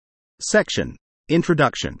Section: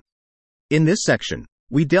 Introduction. In this section,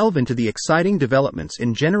 we delve into the exciting developments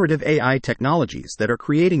in generative AI technologies that are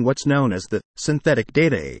creating what's known as the synthetic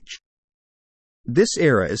data age. This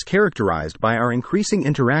era is characterized by our increasing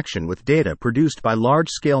interaction with data produced by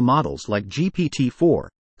large-scale models like GPT-4,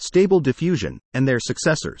 Stable Diffusion, and their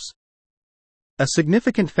successors. A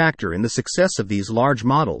significant factor in the success of these large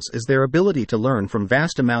models is their ability to learn from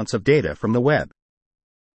vast amounts of data from the web.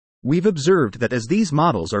 We've observed that as these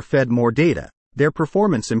models are fed more data, their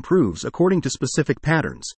performance improves according to specific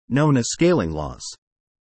patterns, known as scaling laws.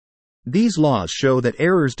 These laws show that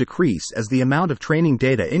errors decrease as the amount of training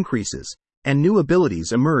data increases, and new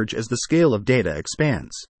abilities emerge as the scale of data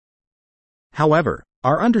expands. However,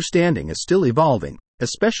 our understanding is still evolving,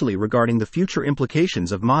 especially regarding the future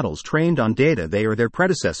implications of models trained on data they or their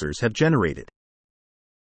predecessors have generated.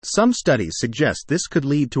 Some studies suggest this could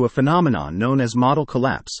lead to a phenomenon known as model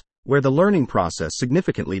collapse, where the learning process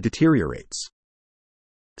significantly deteriorates.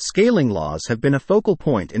 Scaling laws have been a focal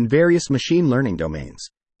point in various machine learning domains,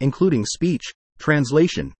 including speech,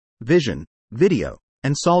 translation, vision, video,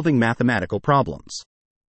 and solving mathematical problems.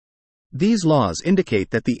 These laws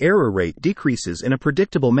indicate that the error rate decreases in a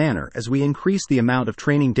predictable manner as we increase the amount of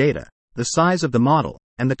training data, the size of the model,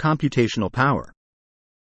 and the computational power.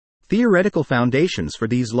 Theoretical foundations for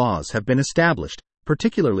these laws have been established,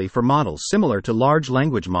 particularly for models similar to large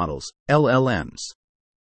language models, LLMs.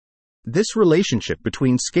 This relationship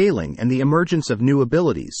between scaling and the emergence of new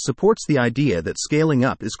abilities supports the idea that scaling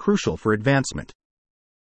up is crucial for advancement.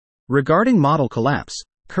 Regarding model collapse,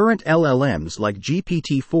 current LLMs like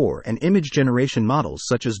GPT-4 and image generation models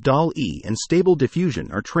such as DALL-E and Stable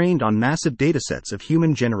Diffusion are trained on massive datasets of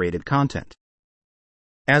human-generated content.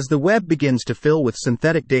 As the web begins to fill with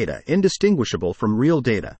synthetic data indistinguishable from real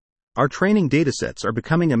data, our training datasets are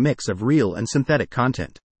becoming a mix of real and synthetic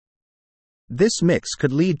content. This mix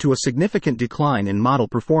could lead to a significant decline in model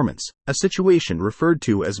performance, a situation referred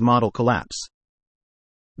to as model collapse.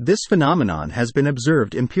 This phenomenon has been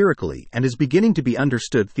observed empirically and is beginning to be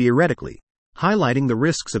understood theoretically, highlighting the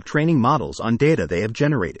risks of training models on data they have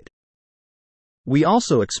generated. We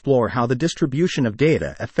also explore how the distribution of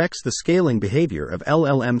data affects the scaling behavior of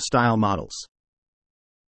LLM-style models.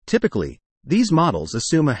 Typically, these models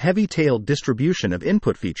assume a heavy-tailed distribution of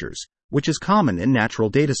input features, which is common in natural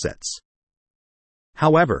datasets.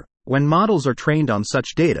 However, when models are trained on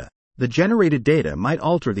such data, the generated data might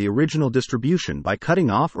alter the original distribution by cutting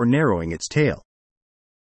off or narrowing its tail.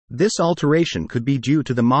 This alteration could be due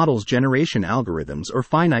to the model's generation algorithms or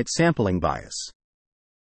finite sampling bias.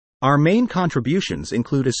 Our main contributions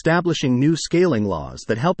include establishing new scaling laws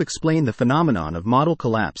that help explain the phenomenon of model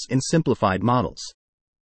collapse in simplified models.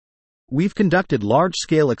 We've conducted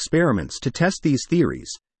large-scale experiments to test these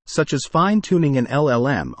theories, such as fine-tuning an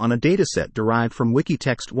LLM on a dataset derived from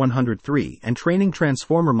Wikitext 103 and training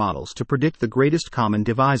transformer models to predict the greatest common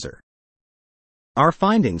divisor. Our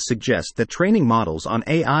findings suggest that training models on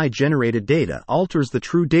AI-generated data alters the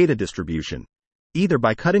true data distribution, either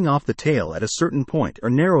by cutting off the tail at a certain point or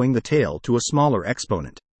narrowing the tail to a smaller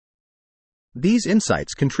exponent. These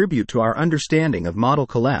insights contribute to our understanding of model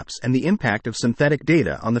collapse and the impact of synthetic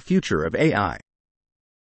data on the future of AI.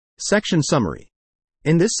 Section Summary.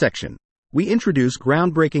 In this section, we introduce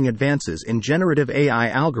groundbreaking advances in generative AI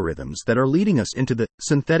algorithms that are leading us into the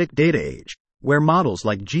synthetic data age, where models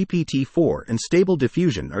like GPT-4 and Stable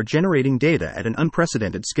Diffusion are generating data at an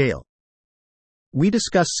unprecedented scale. We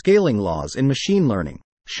discuss scaling laws in machine learning,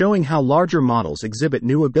 showing how larger models exhibit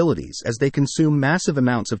new abilities as they consume massive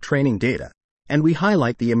amounts of training data, and we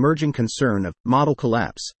highlight the emerging concern of model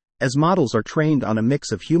collapse, as models are trained on a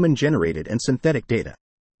mix of human-generated and synthetic data,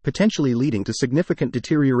 potentially leading to significant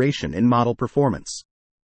deterioration in model performance.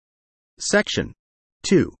 Section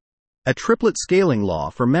 2. A triplet scaling law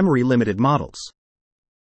for memory-limited models.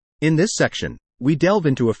 In this section, we delve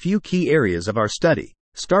into a few key areas of our study,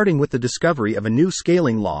 starting with the discovery of a new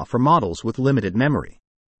scaling law for models with limited memory.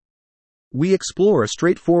 We explore a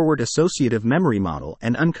straightforward associative memory model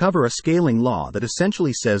and uncover a scaling law that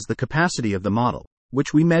essentially says the capacity of the model,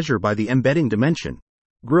 which we measure by the embedding dimension,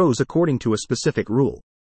 grows according to a specific rule.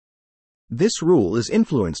 This rule is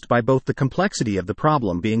influenced by both the complexity of the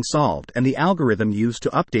problem being solved and the algorithm used to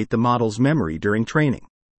update the model's memory during training.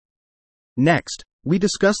 Next, we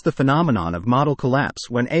discuss the phenomenon of model collapse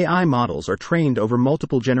when AI models are trained over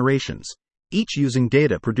multiple generations, each using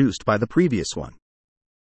data produced by the previous one.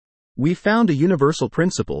 We found a universal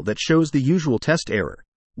principle that shows the usual test error,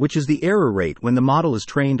 which is the error rate when the model is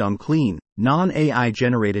trained on clean, non-AI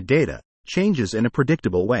generated data, changes in a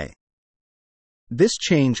predictable way. This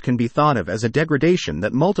change can be thought of as a degradation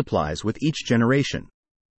that multiplies with each generation.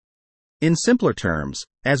 In simpler terms,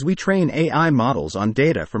 as we train AI models on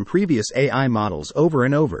data from previous AI models over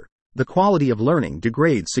and over, the quality of learning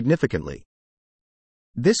degrades significantly.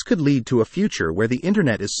 This could lead to a future where the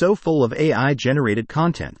internet is so full of AI-generated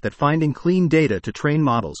content that finding clean data to train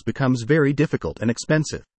models becomes very difficult and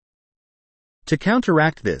expensive. To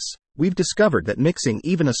counteract this, we've discovered that mixing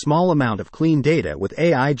even a small amount of clean data with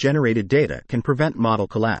AI-generated data can prevent model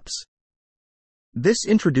collapse. This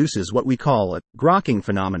introduces what we call a grokking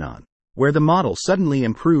phenomenon, where the model suddenly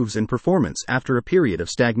improves in performance after a period of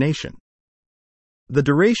stagnation. The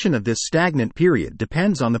duration of this stagnant period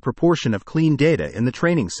depends on the proportion of clean data in the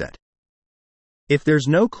training set. If there's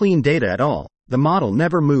no clean data at all, the model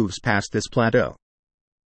never moves past this plateau.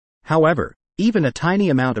 However, even a tiny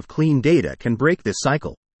amount of clean data can break this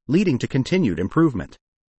cycle, leading to continued improvement.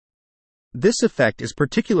 This effect is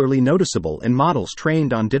particularly noticeable in models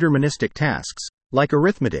trained on deterministic tasks, like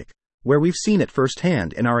arithmetic, where we've seen it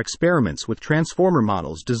firsthand in our experiments with transformer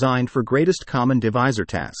models designed for greatest common divisor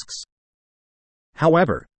tasks.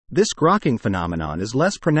 However, this grokking phenomenon is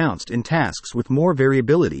less pronounced in tasks with more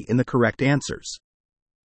variability in the correct answers.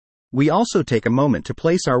 We also take a moment to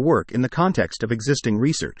place our work in the context of existing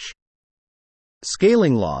research.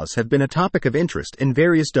 Scaling laws have been a topic of interest in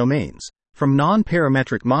various domains, from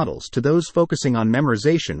non-parametric models to those focusing on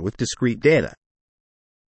memorization with discrete data.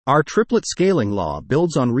 Our triplet scaling law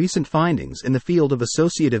builds on recent findings in the field of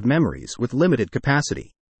associative memories with limited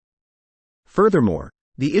capacity. Furthermore,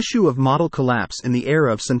 the issue of model collapse in the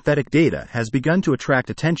era of synthetic data has begun to attract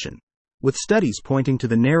attention, with studies pointing to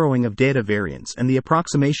the narrowing of data variance and the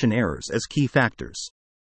approximation errors as key factors.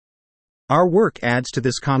 Our work adds to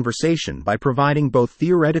this conversation by providing both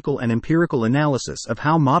theoretical and empirical analysis of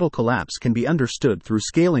how model collapse can be understood through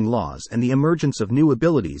scaling laws and the emergence of new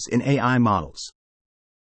abilities in AI models.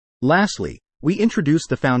 Lastly, we introduce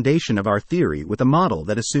the foundation of our theory with a model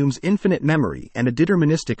that assumes infinite memory and a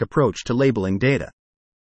deterministic approach to labeling data.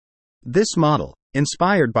 This model,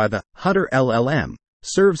 inspired by the Hutter LLM,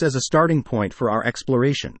 serves as a starting point for our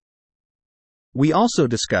exploration. We also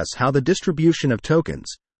discuss how the distribution of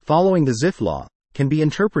tokens, following the Zipf law, can be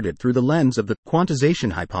interpreted through the lens of the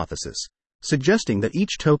quantization hypothesis, suggesting that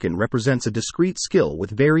each token represents a discrete skill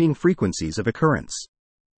with varying frequencies of occurrence.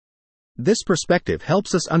 This perspective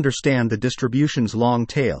helps us understand the distribution's long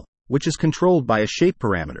tail, which is controlled by a shape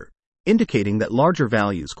parameter, indicating that larger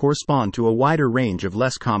values correspond to a wider range of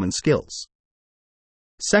less common skills.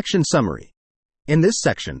 Section Summary. In this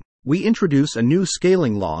section, we introduce a new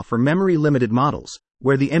scaling law for memory-limited models,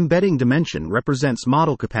 where the embedding dimension represents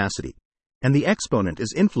model capacity, and the exponent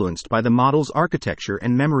is influenced by the model's architecture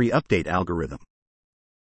and memory update algorithm.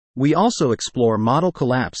 We also explore model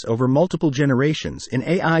collapse over multiple generations in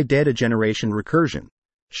AI data generation recursion,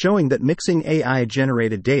 showing that mixing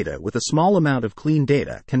AI-generated data with a small amount of clean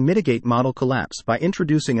data can mitigate model collapse by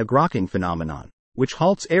introducing a grokking phenomenon, which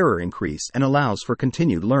halts error increase and allows for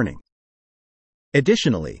continued learning.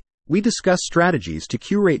 Additionally, we discuss strategies to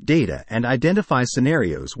curate data and identify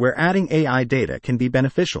scenarios where adding AI data can be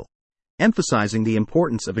beneficial, emphasizing the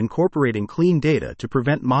importance of incorporating clean data to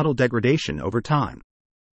prevent model degradation over time.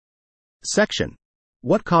 Section.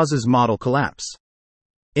 What causes model collapse?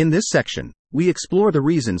 In this section, we explore the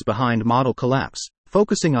reasons behind model collapse,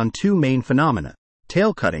 focusing on two main phenomena,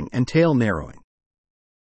 tail cutting and tail narrowing.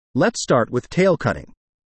 Let's start with tail cutting.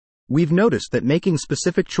 We've noticed that making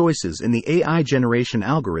specific choices in the AI generation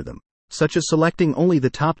algorithm, such as selecting only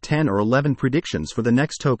the top 10 or 11 predictions for the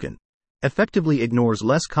next token, effectively ignores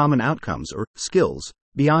less common outcomes or skills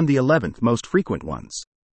beyond the 11th most frequent ones.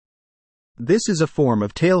 This is a form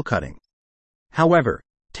of tail cutting. However,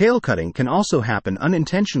 tail cutting can also happen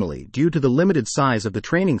unintentionally due to the limited size of the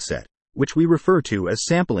training set, which we refer to as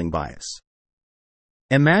sampling bias.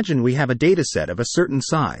 Imagine we have a dataset of a certain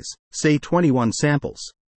size, say 21 samples.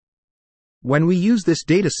 When we use this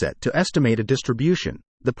dataset to estimate a distribution,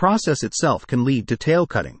 the process itself can lead to tail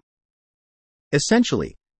cutting.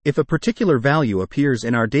 Essentially, if a particular value appears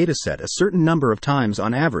in our dataset a certain number of times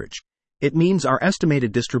on average, it means our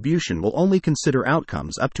estimated distribution will only consider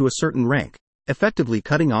outcomes up to a certain rank, effectively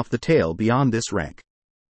cutting off the tail beyond this rank.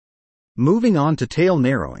 Moving on to tail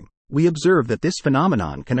narrowing, we observe that this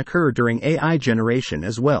phenomenon can occur during AI generation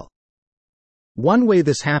as well. One way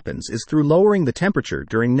this happens is through lowering the temperature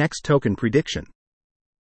during next token prediction.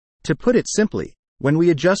 To put it simply, when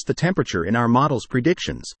we adjust the temperature in our model's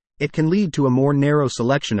predictions, it can lead to a more narrow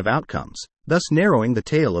selection of outcomes, thus narrowing the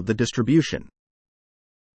tail of the distribution.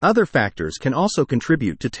 Other factors can also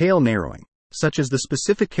contribute to tail narrowing, such as the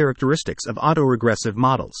specific characteristics of autoregressive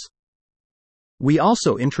models. We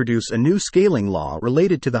also introduce a new scaling law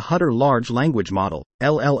related to the Hutter Large Language Model,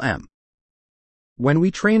 LLM. When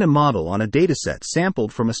we train a model on a dataset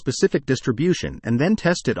sampled from a specific distribution and then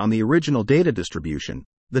test it on the original data distribution,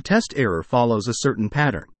 the test error follows a certain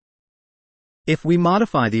pattern. If we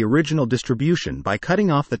modify the original distribution by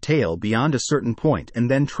cutting off the tail beyond a certain point and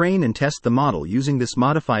then train and test the model using this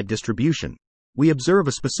modified distribution, we observe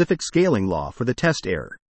a specific scaling law for the test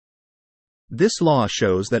error. This law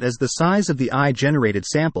shows that as the size of the AI-generated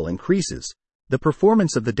sample increases, the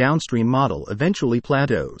performance of the downstream model eventually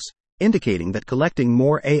plateaus, indicating that collecting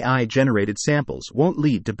more AI-generated samples won't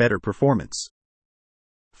lead to better performance.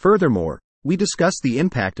 Furthermore, we discuss the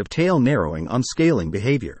impact of tail narrowing on scaling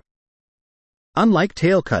behavior. Unlike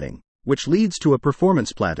tail cutting, which leads to a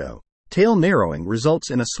performance plateau, tail narrowing results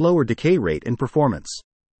in a slower decay rate in performance.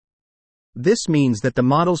 This means that the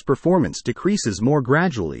model's performance decreases more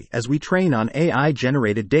gradually as we train on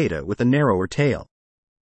AI-generated data with a narrower tail.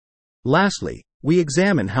 Lastly, we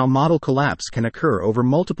examine how model collapse can occur over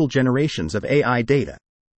multiple generations of AI data.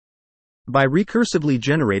 By recursively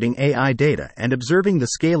generating AI data and observing the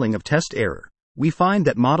scaling of test error, we find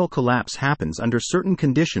that model collapse happens under certain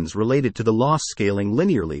conditions related to the loss scaling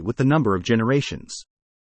linearly with the number of generations.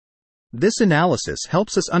 This analysis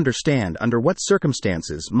helps us understand under what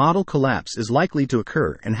circumstances model collapse is likely to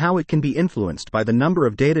occur and how it can be influenced by the number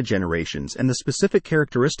of data generations and the specific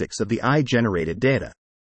characteristics of the AI-generated data.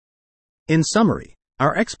 In summary,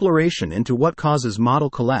 our exploration into what causes model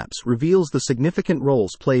collapse reveals the significant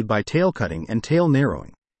roles played by tail cutting and tail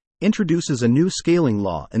narrowing, introduces a new scaling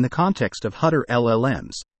law in the context of Hutter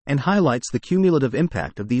LLMs, and highlights the cumulative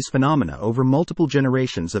impact of these phenomena over multiple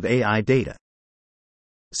generations of AI data.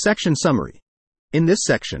 Section Summary. In this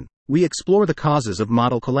section, we explore the causes of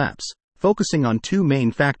model collapse, focusing on two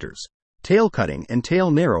main factors: tail cutting and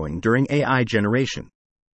tail narrowing during AI generation.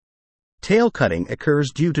 Tail cutting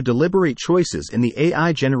occurs due to deliberate choices in the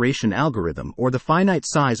AI generation algorithm or the finite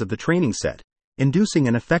size of the training set, inducing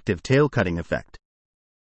an effective tail cutting effect.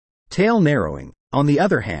 Tail narrowing, on the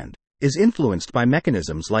other hand, is influenced by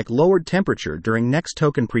mechanisms like lowered temperature during next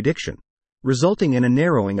token prediction, resulting in a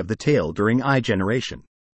narrowing of the tail during AI generation.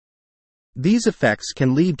 These effects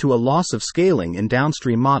can lead to a loss of scaling in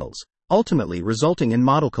downstream models, ultimately resulting in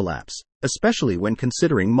model collapse, especially when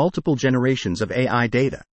considering multiple generations of AI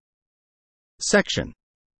data. Section: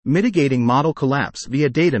 Mitigating model collapse via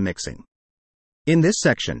data mixing. In this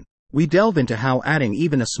section, we delve into how adding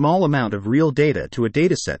even a small amount of real data to a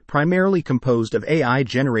dataset primarily composed of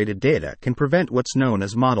AI-generated data can prevent what's known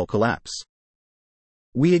as model collapse.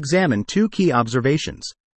 We examine two key observations.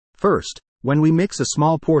 First, when we mix a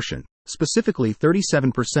small portion, specifically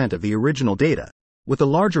 37% of the original data, with a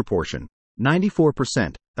larger portion,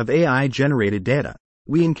 94%, of AI-generated data,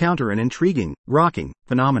 we encounter an intriguing, rocking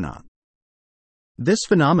phenomenon. This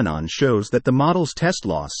phenomenon shows that the model's test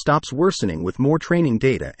loss stops worsening with more training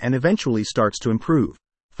data and eventually starts to improve,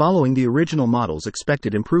 following the original model's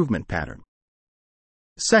expected improvement pattern.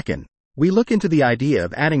 Second, we look into the idea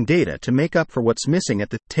of adding data to make up for what's missing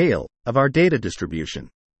at the tail of our data distribution.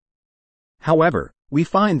 However, we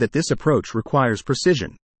find that this approach requires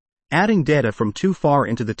precision. Adding data from too far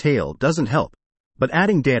into the tail doesn't help, but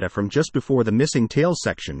adding data from just before the missing tail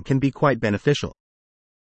section can be quite beneficial.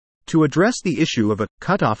 To address the issue of a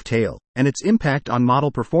cut-off tail and its impact on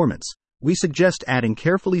model performance, we suggest adding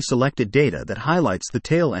carefully selected data that highlights the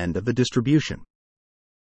tail end of the distribution.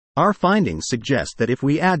 Our findings suggest that if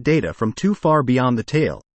we add data from too far beyond the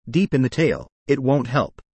tail, deep in the tail, it won't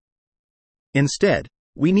help. Instead,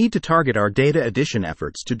 we need to target our data addition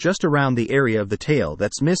efforts to just around the area of the tail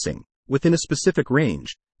that's missing, within a specific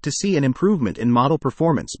range, to see an improvement in model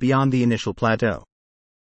performance beyond the initial plateau.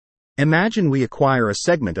 Imagine we acquire a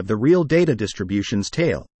segment of the real data distribution's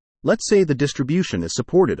tail. Let's say the distribution is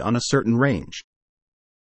supported on a certain range.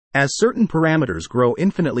 As certain parameters grow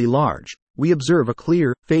infinitely large, we observe a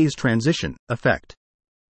clear phase transition effect.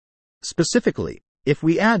 Specifically, if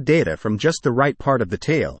we add data from just the right part of the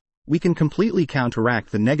tail, we can completely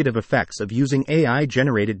counteract the negative effects of using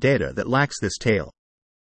AI-generated data that lacks this tail.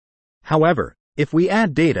 However, if we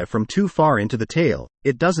add data from too far into the tail,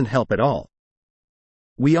 it doesn't help at all.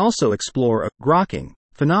 We also explore a grokking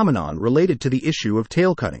phenomenon related to the issue of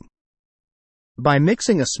tail cutting. By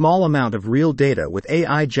mixing a small amount of real data with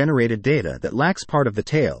AI-generated data that lacks part of the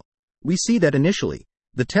tail, we see that initially,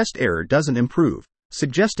 the test error doesn't improve,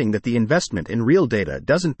 suggesting that the investment in real data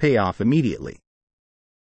doesn't pay off immediately.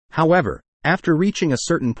 However, after reaching a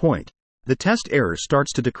certain point, the test error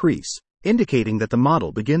starts to decrease, indicating that the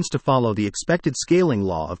model begins to follow the expected scaling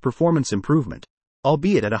law of performance improvement,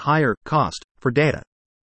 albeit at a higher cost for data.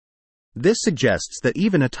 This suggests that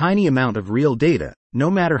even a tiny amount of real data,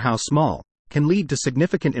 no matter how small, can lead to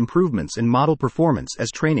significant improvements in model performance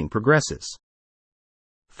as training progresses.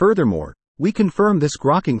 Furthermore, we confirm this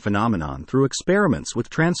grokking phenomenon through experiments with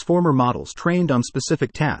transformer models trained on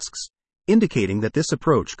specific tasks, indicating that this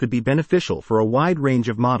approach could be beneficial for a wide range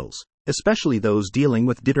of models, especially those dealing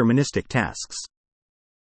with deterministic tasks.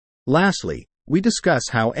 Lastly, we discuss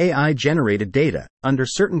how AI-generated data, under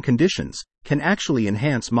certain conditions, can actually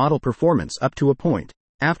enhance model performance up to a point,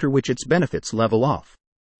 after which its benefits level off.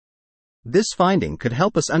 This finding could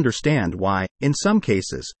help us understand why, in some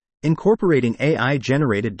cases, incorporating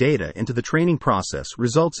AI-generated data into the training process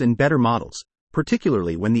results in better models,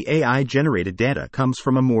 particularly when the AI-generated data comes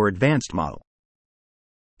from a more advanced model.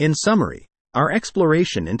 In summary, our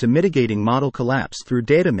exploration into mitigating model collapse through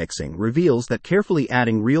data mixing reveals that carefully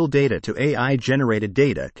adding real data to AI-generated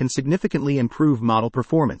data can significantly improve model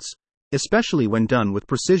performance, especially when done with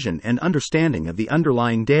precision and understanding of the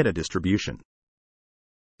underlying data distribution.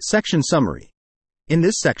 Section Summary. In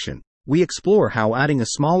this section, we explore how adding a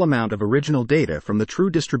small amount of original data from the true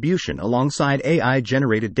distribution alongside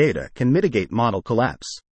AI-generated data can mitigate model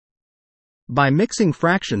collapse. By mixing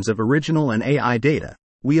fractions of original and AI data,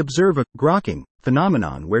 we observe a grokking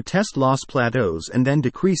phenomenon where test loss plateaus and then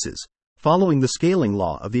decreases, following the scaling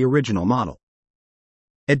law of the original model.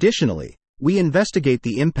 Additionally, we investigate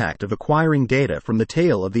the impact of acquiring data from the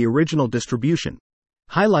tail of the original distribution,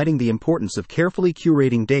 highlighting the importance of carefully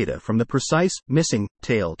curating data from the precise, missing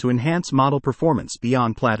tail to enhance model performance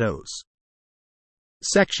beyond plateaus.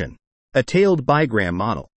 Section: A tailed bigram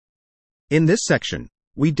model. In this section,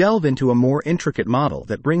 we delve into a more intricate model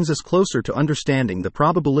that brings us closer to understanding the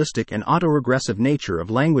probabilistic and autoregressive nature of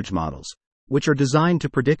language models, which are designed to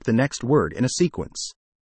predict the next word in a sequence.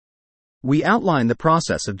 We outline the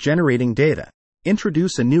process of generating data,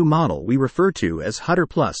 introduce a new model we refer to as Hutter++,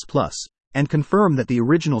 and confirm that the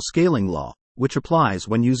original scaling law, which applies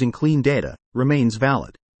when using clean data, remains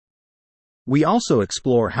valid. We also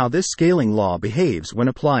explore how this scaling law behaves when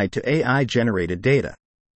applied to AI-generated data.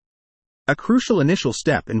 A crucial initial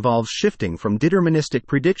step involves shifting from deterministic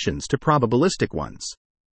predictions to probabilistic ones.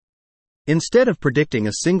 Instead of predicting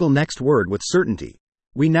a single next word with certainty,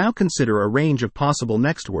 we now consider a range of possible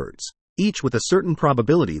next words, each with a certain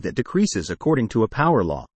probability that decreases according to a power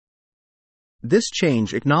law. This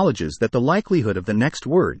change acknowledges that the likelihood of the next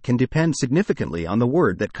word can depend significantly on the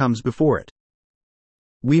word that comes before it.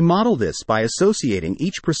 We model this by associating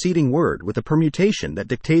each preceding word with a permutation that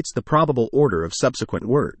dictates the probable order of subsequent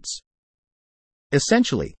words.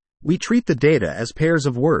 Essentially, we treat the data as pairs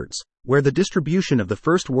of words, where the distribution of the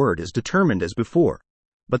first word is determined as before,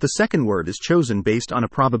 but the second word is chosen based on a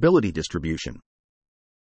probability distribution.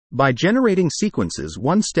 By generating sequences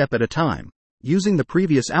one step at a time, using the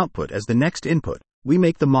previous output as the next input, we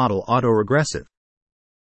make the model autoregressive.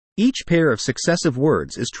 Each pair of successive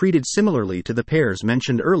words is treated similarly to the pairs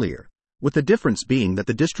mentioned earlier, with the difference being that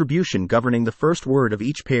the distribution governing the first word of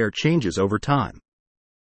each pair changes over time.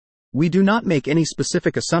 We do not make any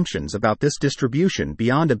specific assumptions about this distribution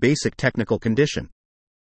beyond a basic technical condition.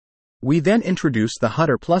 We then introduce the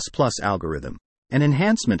Hutter++ algorithm, an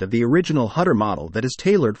enhancement of the original Hutter model that is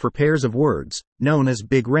tailored for pairs of words, known as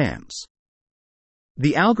bigrams.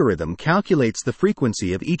 The algorithm calculates the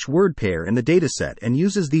frequency of each word pair in the dataset and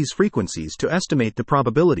uses these frequencies to estimate the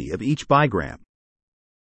probability of each bigram.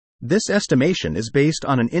 This estimation is based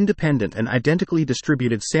on an independent and identically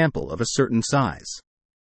distributed sample of a certain size.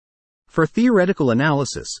 For theoretical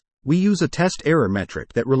analysis, we use a test error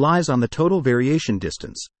metric that relies on the total variation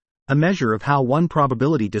distance, a measure of how one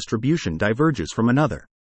probability distribution diverges from another.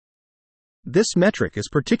 This metric is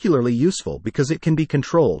particularly useful because it can be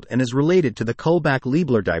controlled and is related to the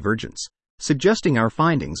Kullback-Leibler divergence, suggesting our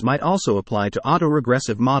findings might also apply to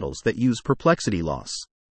autoregressive models that use perplexity loss.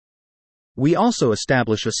 We also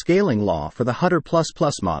establish a scaling law for the Hutter++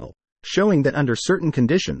 model, showing that under certain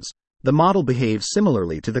conditions, the model behaves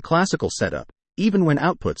similarly to the classical setup, even when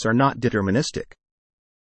outputs are not deterministic.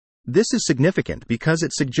 This is significant because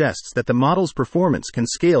it suggests that the model's performance can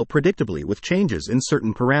scale predictably with changes in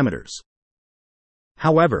certain parameters.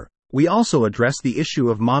 However, we also address the issue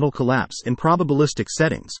of model collapse in probabilistic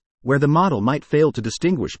settings, where the model might fail to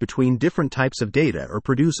distinguish between different types of data or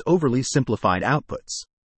produce overly simplified outputs.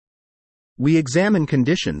 We examine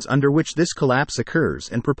conditions under which this collapse occurs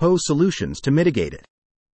and propose solutions to mitigate it.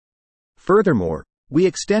 Furthermore, we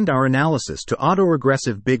extend our analysis to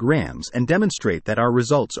autoregressive bigrams and demonstrate that our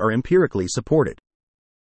results are empirically supported.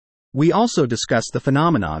 We also discuss the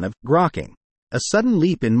phenomenon of grokking, a sudden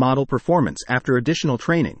leap in model performance after additional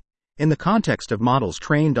training, in the context of models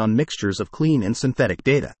trained on mixtures of clean and synthetic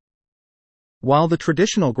data. While the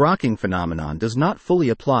traditional grokking phenomenon does not fully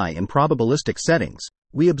apply in probabilistic settings,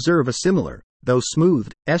 we observe a similar, though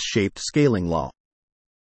smoothed, S-shaped scaling law.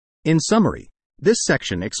 In summary, This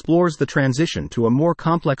section explores the transition to a more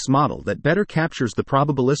complex model that better captures the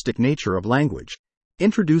probabilistic nature of language,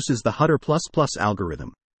 introduces the Hutter++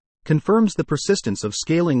 algorithm, confirms the persistence of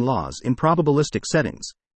scaling laws in probabilistic settings,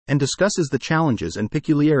 and discusses the challenges and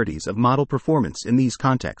peculiarities of model performance in these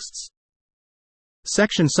contexts.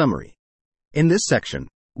 Section Summary. In this section,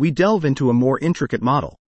 we delve into a more intricate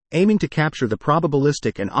model, aiming to capture the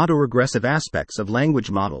probabilistic and autoregressive aspects of language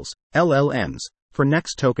models, LLMs, for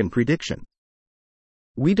next token prediction.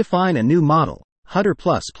 We define a new model, Hutter++,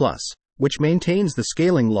 which maintains the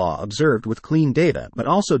scaling law observed with clean data but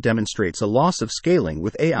also demonstrates a loss of scaling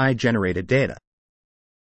with AI-generated data.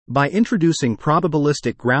 By introducing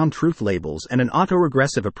probabilistic ground truth labels and an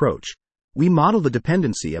autoregressive approach, we model the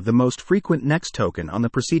dependency of the most frequent next token on the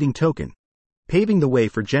preceding token, paving the way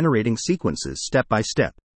for generating sequences step by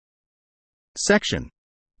step. Section: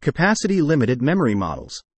 Capacity-Limited Memory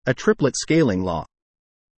Models, a Triplet Scaling Law.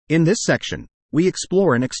 In this section, we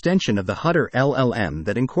explore an extension of the Hutter LLM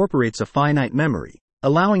that incorporates a finite memory,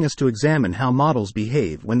 allowing us to examine how models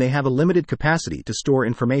behave when they have a limited capacity to store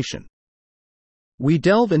information. We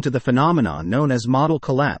delve into the phenomenon known as model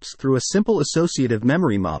collapse through a simple associative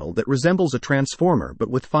memory model that resembles a transformer but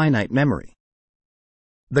with finite memory.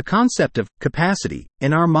 The concept of capacity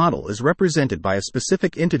in our model is represented by a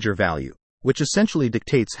specific integer value, which essentially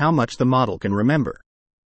dictates how much the model can remember.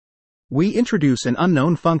 We introduce an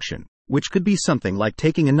unknown function, which could be something like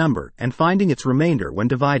taking a number and finding its remainder when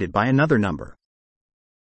divided by another number.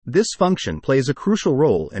 This function plays a crucial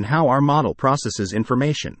role in how our model processes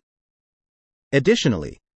information.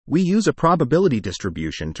 Additionally, we use a probability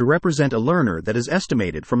distribution to represent a learner that is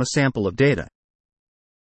estimated from a sample of data.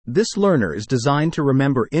 This learner is designed to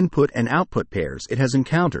remember input and output pairs it has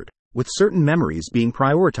encountered, with certain memories being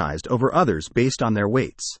prioritized over others based on their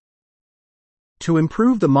weights. To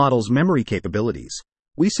improve the model's memory capabilities,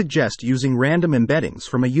 we suggest using random embeddings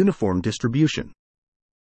from a uniform distribution.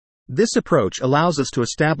 This approach allows us to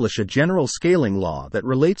establish a general scaling law that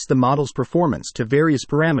relates the model's performance to various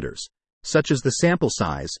parameters, such as the sample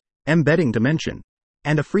size, embedding dimension,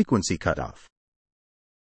 and a frequency cutoff.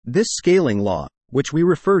 This scaling law, which we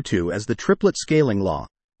refer to as the triplet scaling law,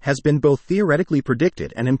 has been both theoretically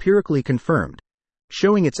predicted and empirically confirmed,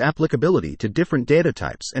 showing its applicability to different data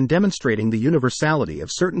types and demonstrating the universality of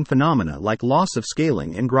certain phenomena like loss of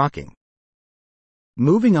scaling in grokking.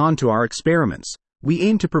 Moving on to our experiments, we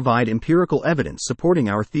aim to provide empirical evidence supporting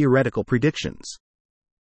our theoretical predictions.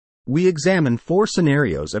 We examine 4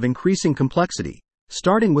 scenarios of increasing complexity,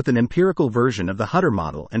 starting with an empirical version of the Hutter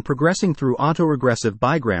model and progressing through autoregressive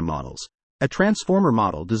bigram models, a transformer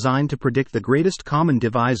model designed to predict the greatest common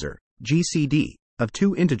divisor, GCD, of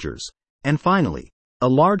 2 integers, and finally, a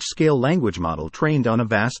large-scale language model trained on a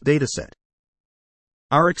vast dataset.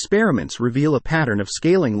 Our experiments reveal a pattern of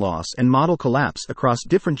scaling loss and model collapse across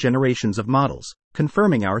different generations of models,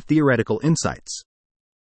 confirming our theoretical insights.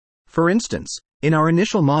 For instance, in our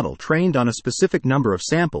initial model trained on a specific number of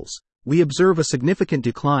samples, we observe a significant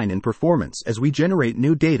decline in performance as we generate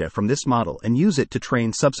new data from this model and use it to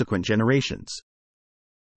train subsequent generations.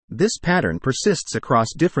 This pattern persists across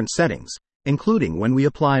different settings, including when we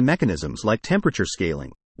apply mechanisms like temperature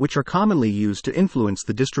scaling, which are commonly used to influence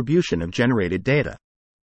the distribution of generated data.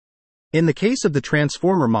 In the case of the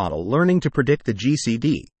transformer model learning to predict the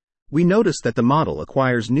GCD, we notice that the model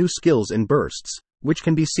acquires new skills in bursts, which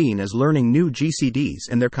can be seen as learning new GCDs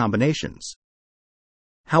and their combinations.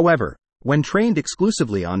 However, when trained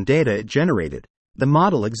exclusively on data it generated, the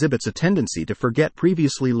model exhibits a tendency to forget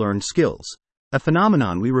previously learned skills, a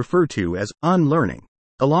phenomenon we refer to as unlearning,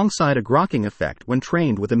 alongside a grokking effect when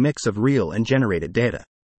trained with a mix of real and generated data.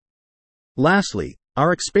 Lastly,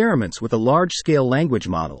 our experiments with a large-scale language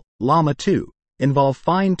model, Llama 2, involve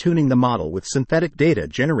fine-tuning the model with synthetic data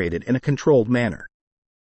generated in a controlled manner.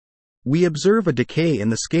 We observe a decay in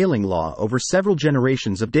the scaling law over several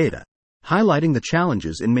generations of data, highlighting the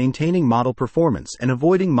challenges in maintaining model performance and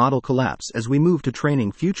avoiding model collapse as we move to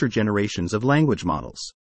training future generations of language models.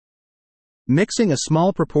 Mixing a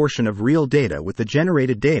small proportion of real data with the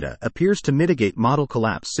generated data appears to mitigate model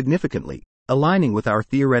collapse significantly, aligning with our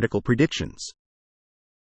theoretical predictions.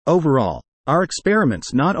 Overall, our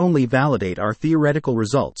experiments not only validate our theoretical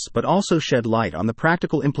results but also shed light on the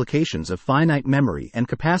practical implications of finite memory and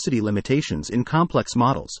capacity limitations in complex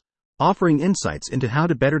models, offering insights into how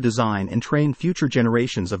to better design and train future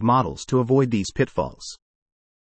generations of models to avoid these pitfalls.